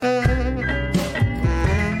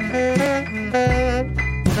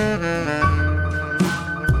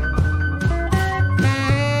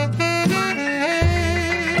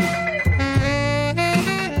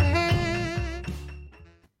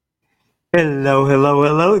Hello, hello,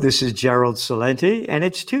 hello. This is Gerald Salenti, and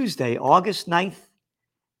it's Tuesday, August 9th,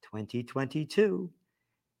 2022.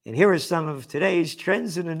 And here are some of today's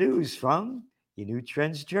trends in the news from your New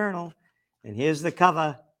Trends Journal. And here's the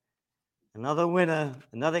cover. Another winner,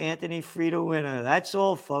 another Anthony Frida winner. That's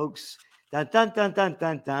all, folks. Dun, dun, dun, dun,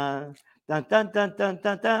 dun, dun. Dun, dun, dun, dun,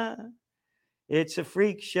 dun, dun. It's a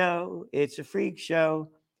freak show. It's a freak show.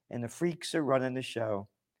 And the freaks are running the show.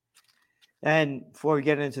 And before we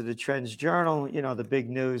get into the Trends Journal, the big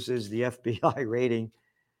news is the FBI raiding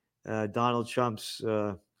Donald Trump's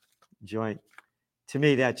joint. To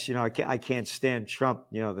me, that's, I can't stand Trump,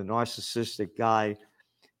 the narcissistic guy,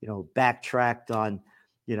 backtracked on,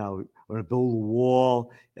 we're going to build a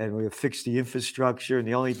wall and we're going to fix the infrastructure. And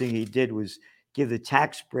the only thing he did was give the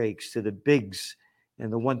tax breaks to the bigs,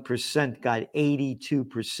 and the 1% got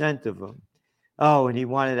 82% of them. Oh, and he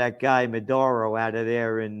wanted that guy Maduro out of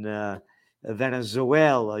there in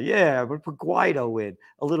Venezuela. Yeah, but put Guaido in,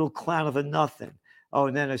 a little clown of a nothing. Oh,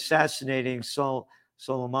 and then assassinating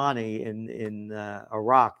Soleimani in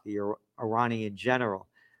Iraq, the Iranian general.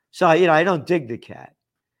 So, I don't dig the cat.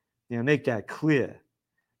 Make that clear.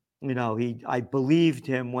 I believed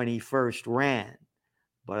him when he first ran,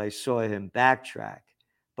 but I saw him backtrack.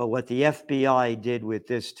 But what the FBI did with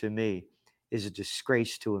this, to me, is a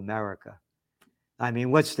disgrace to America. I mean,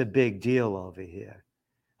 what's the big deal over here?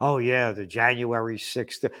 Oh, yeah, the January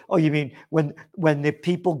 6th. Oh, you mean when the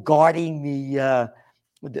people guarding the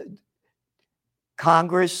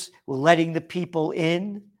Congress were letting the people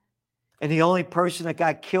in, and the only person that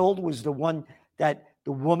got killed was the woman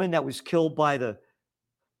that was killed by the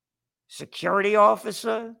security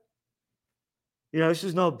officer? This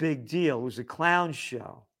is no big deal. It was a clown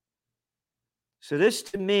show. So this,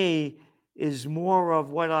 to me, is more of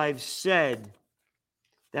what I've said,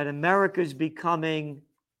 that America is becoming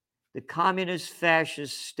the communist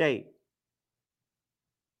fascist state.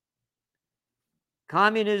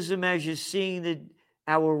 Communism, as you're seeing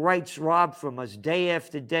our rights robbed from us day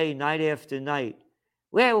after day, night after night.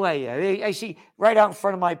 Where were you? I see right out in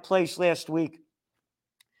front of my place last week,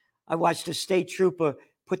 I watched a state trooper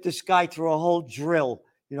put this guy through a whole drill,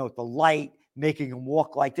 with the light, making him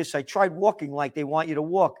walk like this. I tried walking like they want you to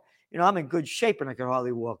walk. I'm in good shape and I can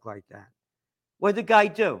hardly walk like that. What did the guy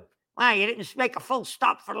do? Well, you didn't make a full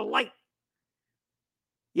stop for the light.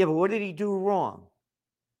 Yeah, but what did he do wrong?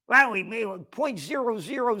 Well, we made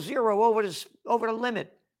 0.000 over the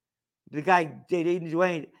limit. The guy didn't do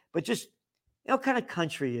anything. But just, what kind of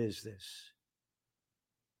country is this?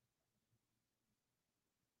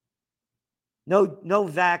 No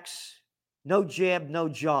vax, no jab, no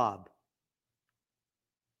job.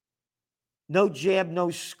 No jab,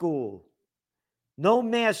 no school. No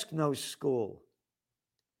mask, no school.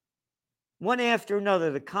 One after another,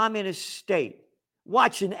 the communist state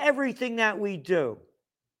watching everything that we do.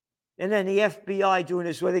 And then the FBI doing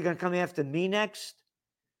this. Where are they going to come after me next?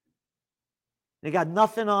 They got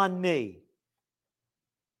nothing on me.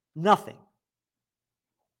 Nothing.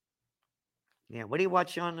 Yeah, what do you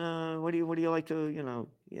watch on, what do you like to,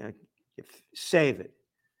 save it.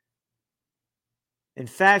 And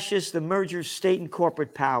fascists, the merger of state and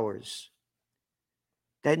corporate powers.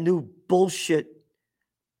 That new bullshit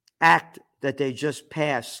act that they just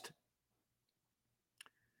passed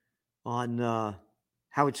on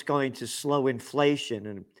how it's going to slow inflation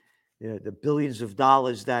and the billions of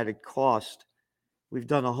dollars that it cost. We've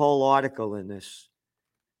done a whole article in this.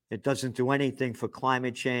 It doesn't do anything for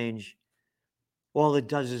climate change. All it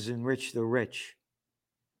does is enrich the rich.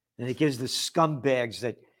 And it gives the scumbags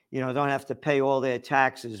that, don't have to pay all their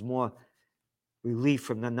taxes more relief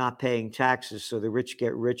from them not paying taxes, so the rich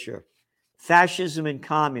get richer. Fascism and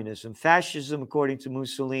communism. Fascism, according to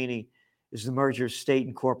Mussolini, is the merger of state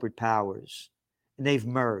and corporate powers. And they've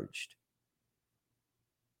merged.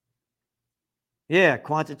 Yeah,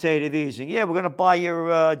 quantitative easing. Yeah, we're going to buy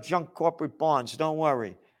your junk corporate bonds. Don't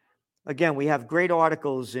worry. Again, we have great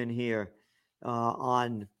articles in here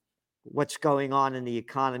on what's going on in the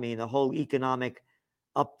economy and the whole economic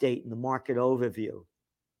update and the market overview.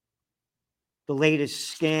 The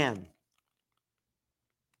latest scam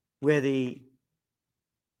where the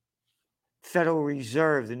Federal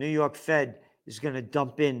Reserve, the New York Fed, is going to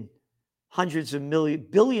dump in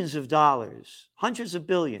billions of dollars, hundreds of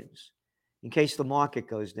billions, in case the market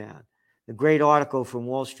goes down. A great article from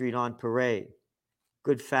Wall Street on Parade.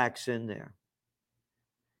 Good facts in there.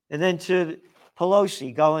 And then to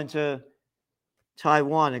Pelosi going to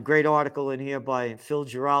Taiwan, a great article in here by Phil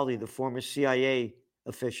Giraldi, the former CIA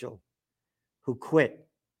official who quit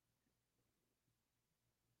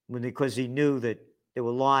because he knew that they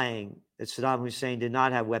were lying that Saddam Hussein did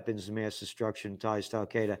not have weapons of mass destruction ties to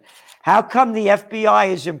Al-Qaeda. How come the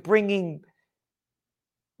FBI isn't bringing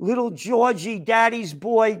little Georgie, daddy's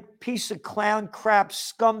boy, piece of clown crap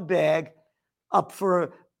scumbag up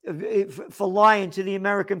for lying to the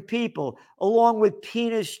American people, along with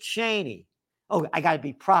Penis Cheney? Oh, I got to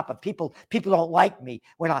be proper. People don't like me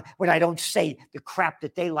when I don't say the crap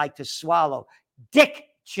that they like to swallow. Dick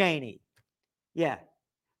Cheney. Yeah.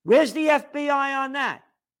 Where's the FBI on that?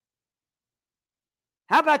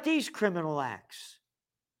 How about these criminal acts?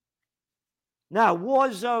 Now,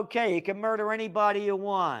 war's okay. You can murder anybody you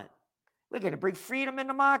want. We're going to bring freedom and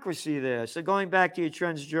democracy there. So going back to your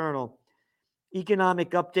Trends Journal,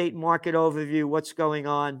 economic update, market overview, what's going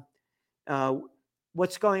on?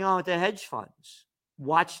 What's going on with the hedge funds?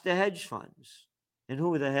 Watch the hedge funds. And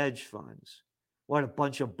who are the hedge funds? What a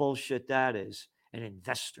bunch of bullshit that is. And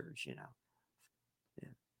investors, you know. Yeah.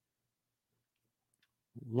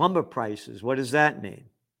 Lumber prices, what does that mean?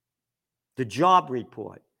 The job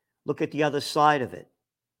report. Look at the other side of it.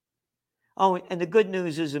 Oh, and the good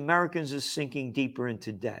news is Americans are sinking deeper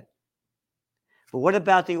into debt. But what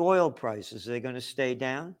about the oil prices? Are they going to stay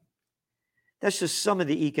down? That's just some of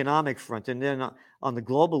the economic front. And then on the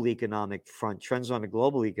global economic front, trends on the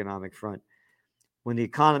global economic front, when the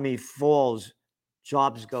economy falls,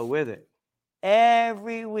 jobs go with it.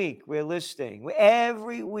 Every week we're listing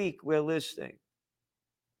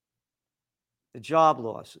the job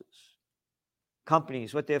losses,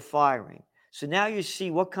 companies, what they're firing. So now you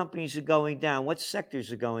see what companies are going down, what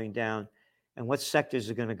sectors are going down, and what sectors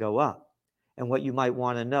are going to go up, and what you might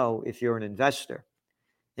want to know if you're an investor.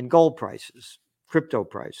 And gold prices, crypto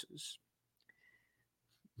prices,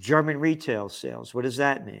 German retail sales, what does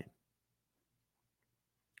that mean?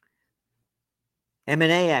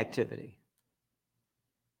 M&A activity.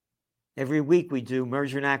 Every week we do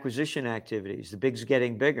merger and acquisition activities. The big's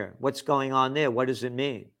getting bigger. What's going on there? What does it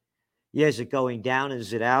mean? Yeah, is it going down?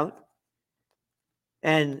 Is it out?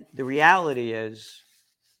 And the reality is,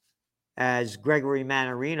 as Gregory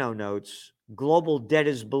Mannarino notes, global debt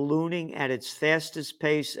is ballooning at its fastest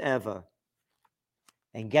pace ever.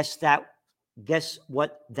 And guess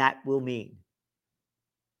what that will mean?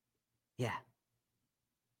 Yeah,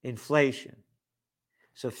 inflation.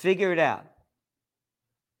 So figure it out.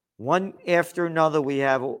 One after another, we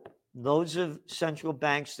have loads of central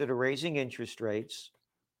banks that are raising interest rates.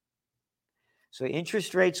 So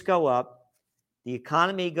interest rates go up, the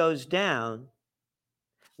economy goes down,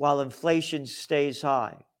 while inflation stays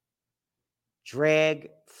high.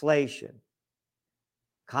 Dragflation.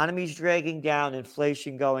 Economy's dragging down,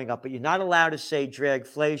 inflation going up. But you're not allowed to say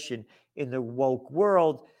dragflation in the woke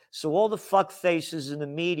world. So all the fuck faces in the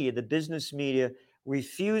media, the business media,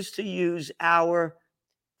 refuse to use our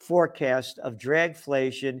forecast of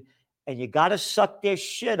dragflation, and you got to suck their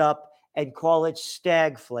shit up and call it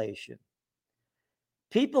stagflation.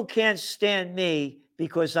 People can't stand me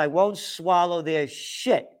because I won't swallow their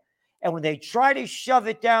shit. And when they try to shove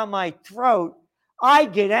it down my throat, I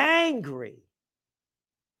get angry.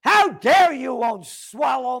 How dare you won't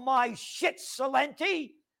swallow my shit,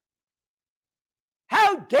 Celente?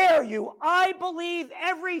 How dare you? I believe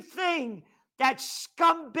everything that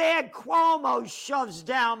scumbag Cuomo shoves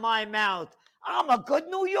down my mouth. I'm a good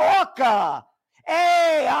New Yorker.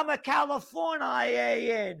 Hey, I'm a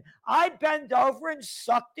Californian. I bend over and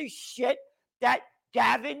suck the shit that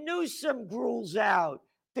Gavin Newsom gruels out.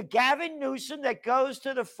 The Gavin Newsom that goes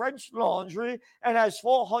to the French Laundry and has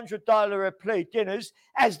 $400 a plate dinners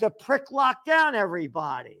as the prick locked down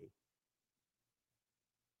everybody.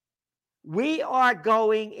 We are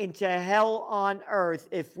going into hell on earth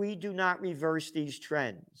if we do not reverse these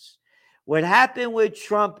trends. What happened with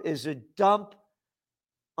Trump is a dump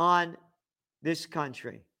on this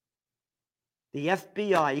country. The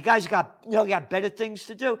FBI, you guys got better things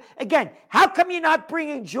to do. Again, how come you're not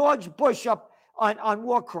bringing George Bush up on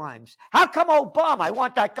war crimes? How come Obama? I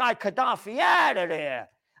want that guy Gaddafi out of there.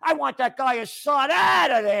 I want that guy Assad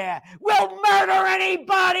out of there. We'll murder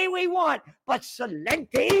anybody we want. But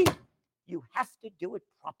Celente, you have to do it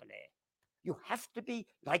properly. You have to be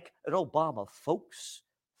like an Obama, folks.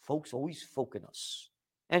 Folks always folking us.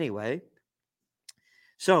 Anyway,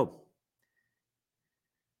 so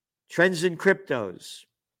Trends in Cryptos.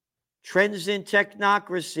 Trends in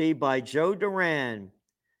Technocracy by Joe Duran,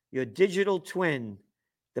 your digital twin,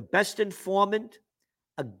 the best informant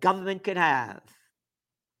a government could have.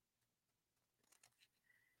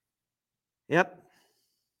 Yep.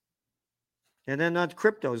 And then on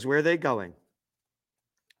cryptos, where are they going?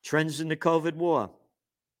 Trends in the COVID war.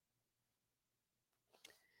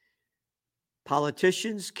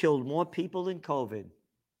 Politicians killed more people than COVID.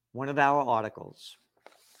 One of our articles.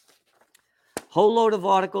 Whole load of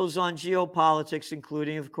articles on geopolitics,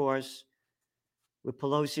 including, of course, with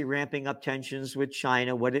Pelosi ramping up tensions with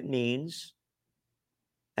China, what it means,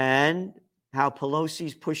 and how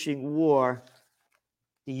Pelosi's pushing war.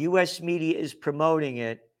 The U.S. media is promoting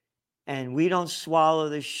it, and we don't swallow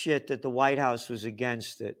the shit that the White House was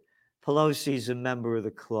against it. Pelosi's a member of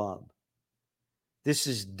the club. This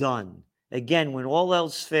is done. Again, when all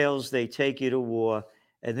else fails, they take you to war,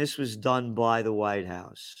 and this was done by the White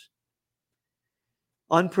House.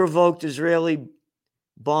 Unprovoked Israeli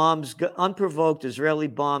bombs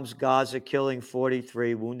Gaza, killing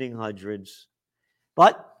 43, wounding hundreds.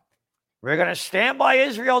 But we're going to stand by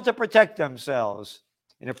Israel to protect themselves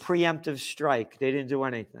in a preemptive strike. They didn't do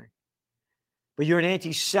anything. But you're an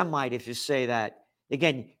anti-Semite if you say that.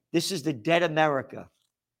 Again, this is the dead America.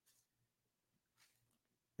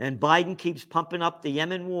 And Biden keeps pumping up the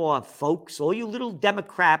Yemen war, folks. All you little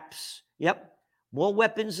Democrats. Yep, more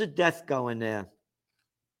weapons of death going there.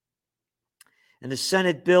 And the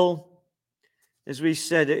Senate bill, as we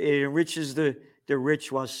said, it enriches the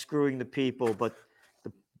rich while screwing the people, but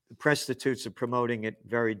the prostitutes are promoting it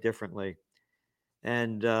very differently.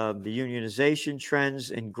 And the unionization trends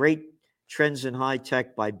and great trends in high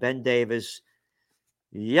tech by Ben Davis.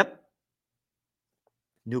 Yep.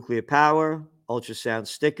 Nuclear power, ultrasound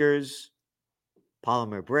stickers,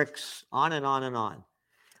 polymer bricks, on and on and on.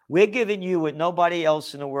 We're giving you what nobody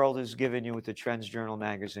else in the world has given you with the Trends Journal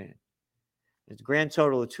magazine. It's a grand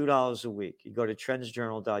total of $2 a week. You go to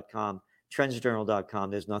trendsjournal.com, trendsjournal.com.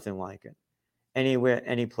 There's nothing like it. Anywhere,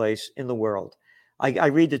 any place in the world. I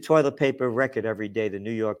read the toilet paper record every day, the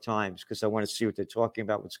New York Times, because I want to see what they're talking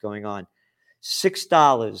about, what's going on.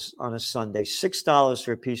 $6 on a Sunday, $6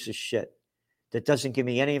 for a piece of shit that doesn't give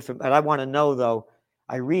me any information. But I want to know, though.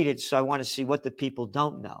 I read it, so I want to see what the people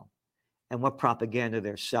don't know and what propaganda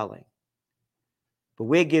they're selling. But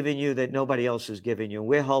we're giving you that nobody else is giving you.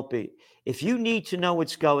 We're helping. If you need to know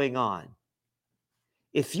what's going on,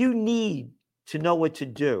 if you need to know what to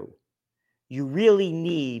do, you really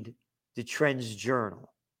need the Trends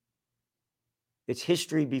Journal. It's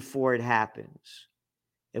history before it happens,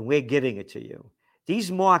 and we're giving it to you.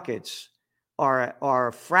 These markets are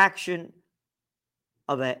a fraction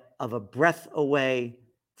of a breath away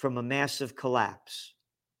from a massive collapse.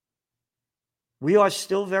 We are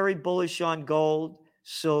still very bullish on gold,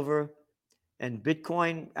 silver, and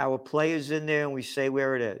Bitcoin. Our play is in there, and we say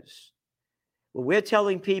where it is. What we're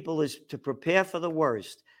telling people is to prepare for the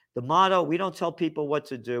worst. The motto, we don't tell people what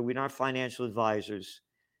to do. We're not financial advisors.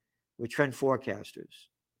 We're trend forecasters.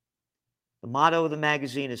 The motto of the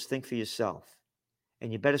magazine is think for yourself.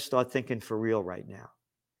 And you better start thinking for real right now.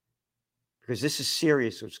 Because this is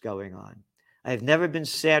serious what's going on. I have never been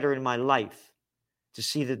sadder in my life to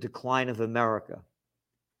see the decline of America.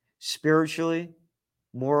 Spiritually,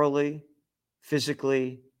 morally,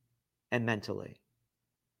 physically, and mentally.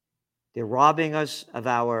 They're robbing us of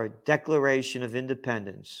our Declaration of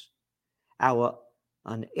Independence, our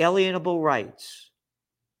unalienable rights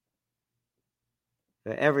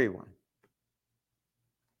for everyone.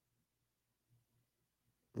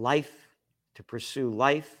 Life, to pursue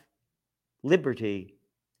life, liberty,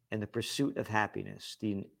 and the pursuit of happiness.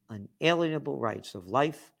 The unalienable rights of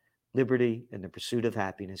life, liberty, and the pursuit of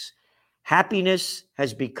happiness. Happiness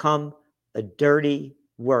has become a dirty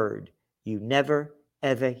word. You never,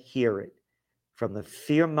 ever hear it from the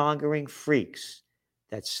fear-mongering freaks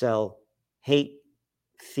that sell hate,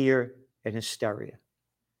 fear, and hysteria.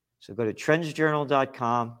 So go to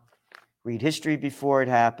trendsjournal.com, read history before it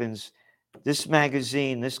happens. This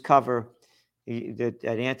magazine, this cover that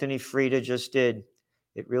Anthony Freda just did,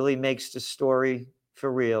 it really makes the story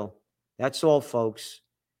for real. That's all, folks.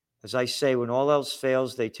 As I say, when all else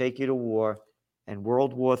fails, they take you to war, and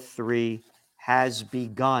World War III has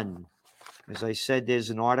begun. As I said, there's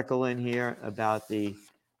an article in here about the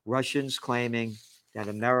Russians claiming that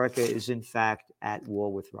America is, in fact, at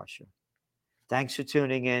war with Russia. Thanks for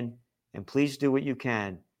tuning in, and please do what you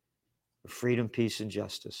can for freedom, peace, and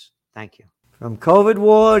justice. Thank you. From COVID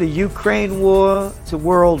war to Ukraine war to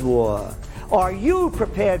world war. Are you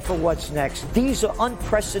prepared for what's next? These are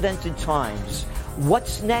unprecedented times.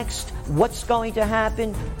 What's next? What's going to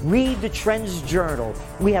happen? Read the Trends Journal.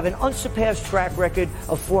 We have an unsurpassed track record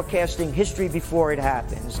of forecasting history before it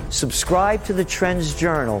happens. Subscribe to the Trends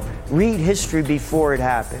Journal. Read history before it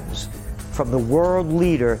happens from the world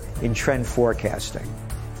leader in trend forecasting.